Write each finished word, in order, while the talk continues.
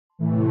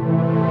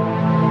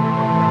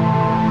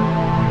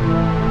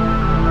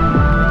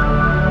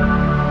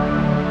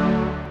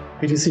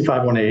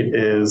PTC518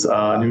 is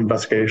a new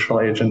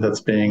investigational agent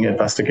that's being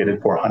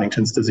investigated for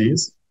Huntington's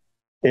disease.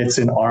 It's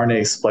an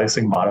RNA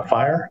splicing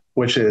modifier,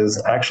 which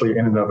is actually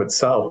in and of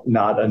itself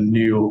not a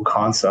new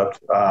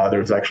concept.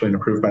 There's actually an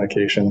approved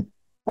medication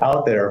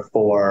out there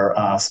for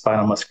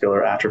spinal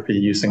muscular atrophy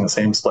using the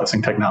same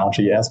splicing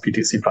technology as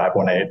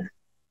PTC518.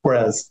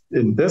 Whereas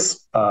in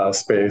this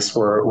space,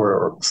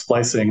 we're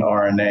splicing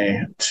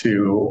RNA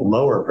to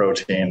lower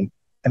protein.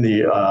 In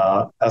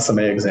the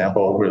SMA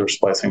example, we're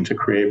splicing to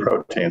create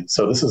protein.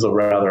 So this is a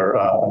rather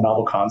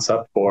novel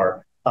concept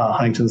for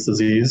Huntington's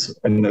disease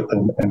and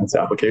its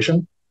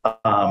application.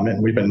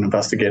 And we've been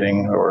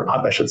investigating, or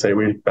I should say,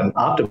 we've been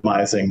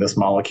optimizing this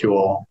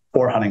molecule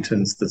for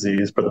Huntington's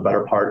disease for the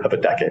better part of a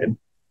decade.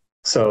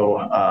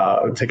 So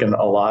it's taken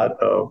a lot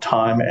of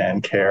time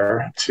and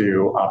care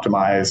to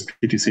optimize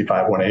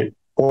PTC518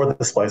 for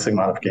the splicing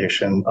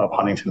modification of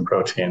Huntingtin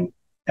protein.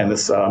 And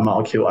this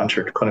molecule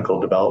entered clinical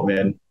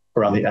development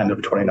around the end of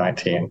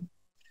 2019.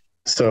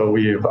 So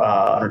we've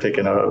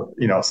undertaken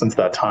since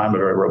that time, a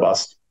very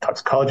robust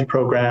toxicology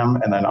program,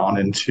 and then on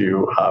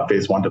into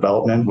phase 1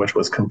 development, which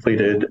was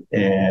completed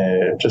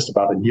in just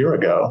about a year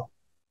ago.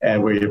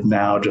 And we've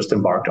now just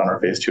embarked on our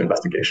phase 2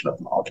 investigation of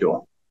the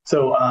molecule.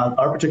 So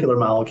our particular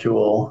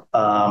molecule,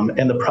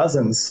 in the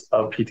presence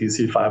of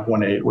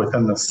PTC518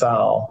 within the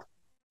cell,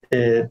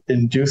 it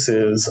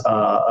induces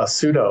a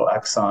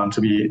pseudoexon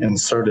to be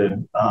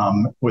inserted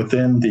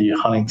within the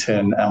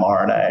huntingtin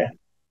mRNA.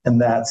 And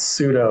that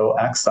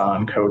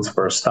pseudoexon codes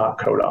for stop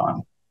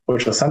codon,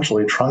 which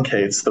essentially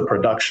truncates the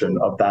production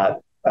of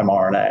that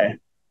mRNA.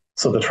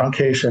 So the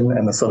truncation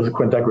and the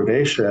subsequent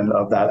degradation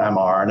of that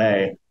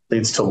mRNA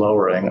leads to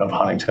lowering of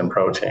huntingtin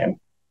protein.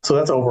 So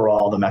that's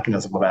overall the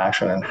mechanism of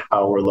action and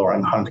how we're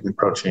lowering huntingtin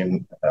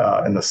protein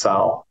in the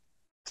cell.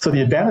 So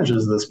the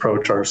advantages of this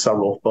approach are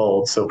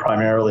several-fold. So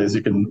primarily, as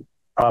you can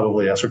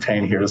probably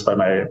ascertain here just by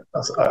my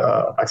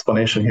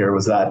explanation here,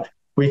 was that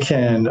we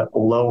can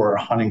lower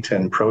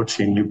huntingtin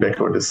protein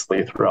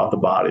ubiquitously throughout the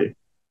body.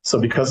 So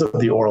because of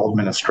the oral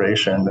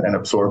administration and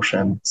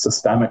absorption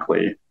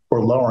systemically,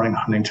 we're lowering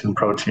huntingtin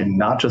protein,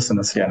 not just in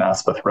the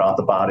CNS, but throughout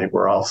the body,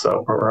 where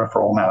also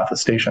peripheral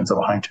manifestations of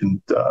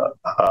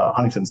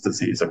Huntington's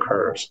disease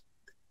occurs.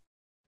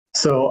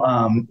 So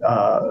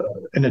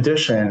in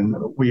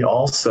addition, we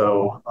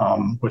also,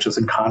 which is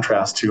in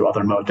contrast to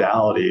other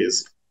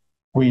modalities,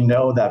 we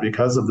know that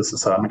because of the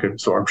systemic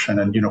absorption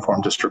and uniform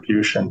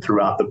distribution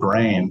throughout the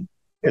brain,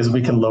 is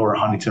we can lower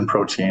huntingtin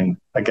protein,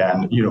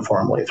 again,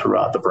 uniformly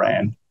throughout the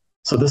brain.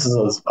 So this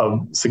is a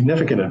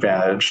significant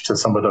advantage to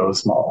some of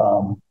those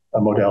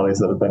modalities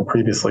that have been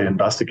previously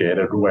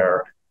investigated,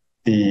 where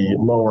the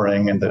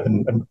lowering and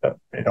the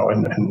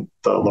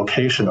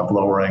location of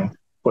lowering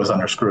was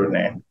under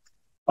scrutiny.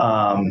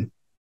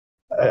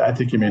 I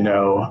think you may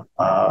know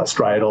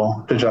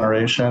striatal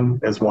degeneration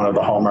is one of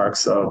the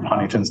hallmarks of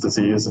Huntington's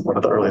disease, one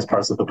of the earliest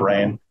parts of the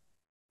brain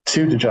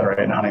to degenerate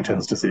in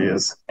Huntington's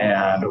disease.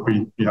 And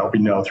we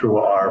know through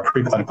our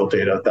preclinical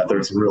data that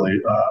there's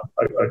really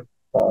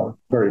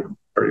very,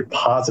 very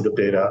positive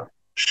data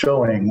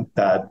showing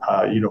that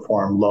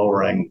uniform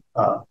lowering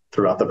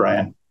throughout the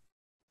brain.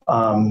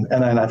 And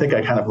then I think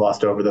I kind of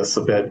glossed over this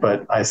a bit,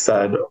 but I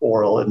said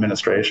oral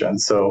administration.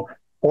 So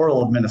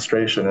oral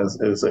administration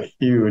is a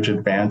huge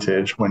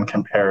advantage when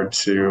compared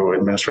to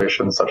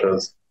administration such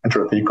as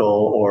intrathecal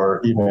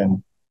or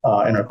even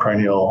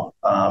intracranial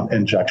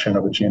injection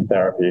of a gene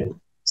therapy.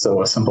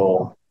 So a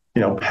simple,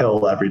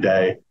 pill every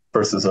day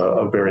versus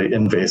a very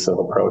invasive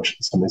approach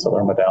in some of these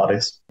other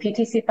modalities.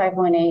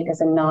 PTC518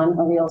 is a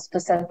non-allele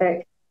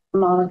specific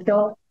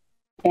molecule,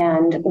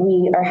 and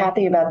we are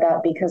happy about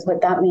that because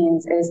what that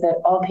means is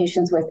that all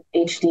patients with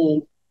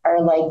HD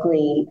are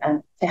likely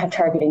to have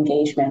target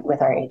engagement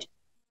with our agent,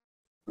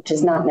 which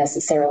is not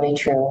necessarily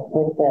true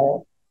with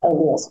the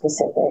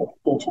allele-specific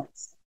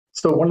agents.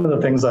 So one of the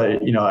things I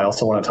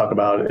also want to talk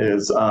about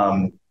is,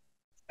 and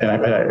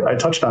I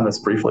touched on this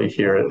briefly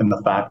here, in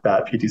the fact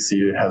that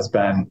PTC has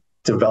been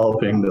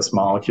developing this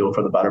molecule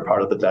for the better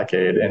part of the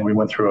decade, and we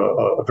went through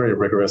a very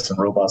rigorous and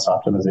robust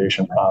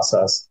optimization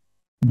process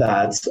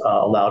that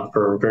allowed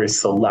for very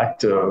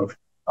selective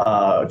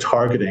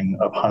targeting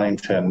of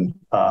huntingtin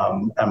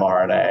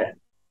mRNA.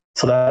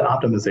 So that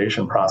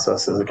optimization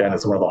process is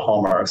one of the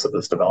hallmarks of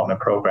this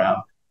development program.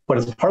 But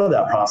as part of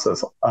that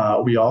process,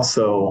 we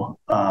also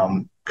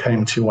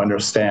came to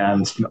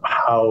understand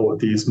how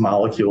these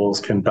molecules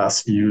can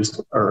best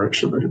used, or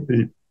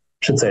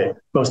should say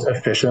most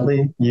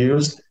efficiently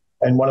used.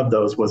 And one of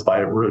those was by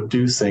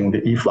reducing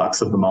the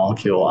efflux of the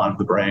molecule onto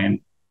the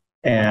brain.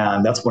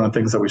 And that's one of the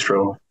things that we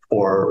strove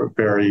for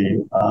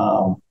very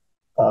a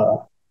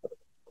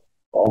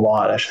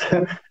lot,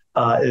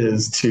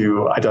 is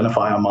to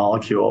identify a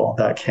molecule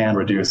that can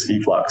reduce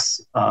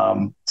efflux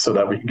so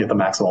that we can get the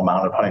maximum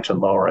amount of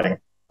huntingtin lowering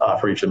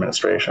for each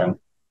administration.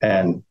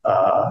 And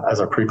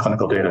as our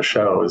preclinical data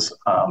shows,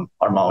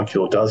 our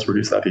molecule does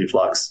reduce that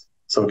efflux.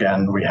 So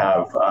again, we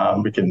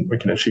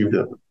can achieve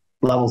the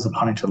levels of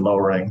huntingtin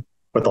lowering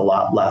with a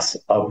lot less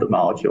of the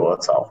molecule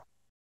itself.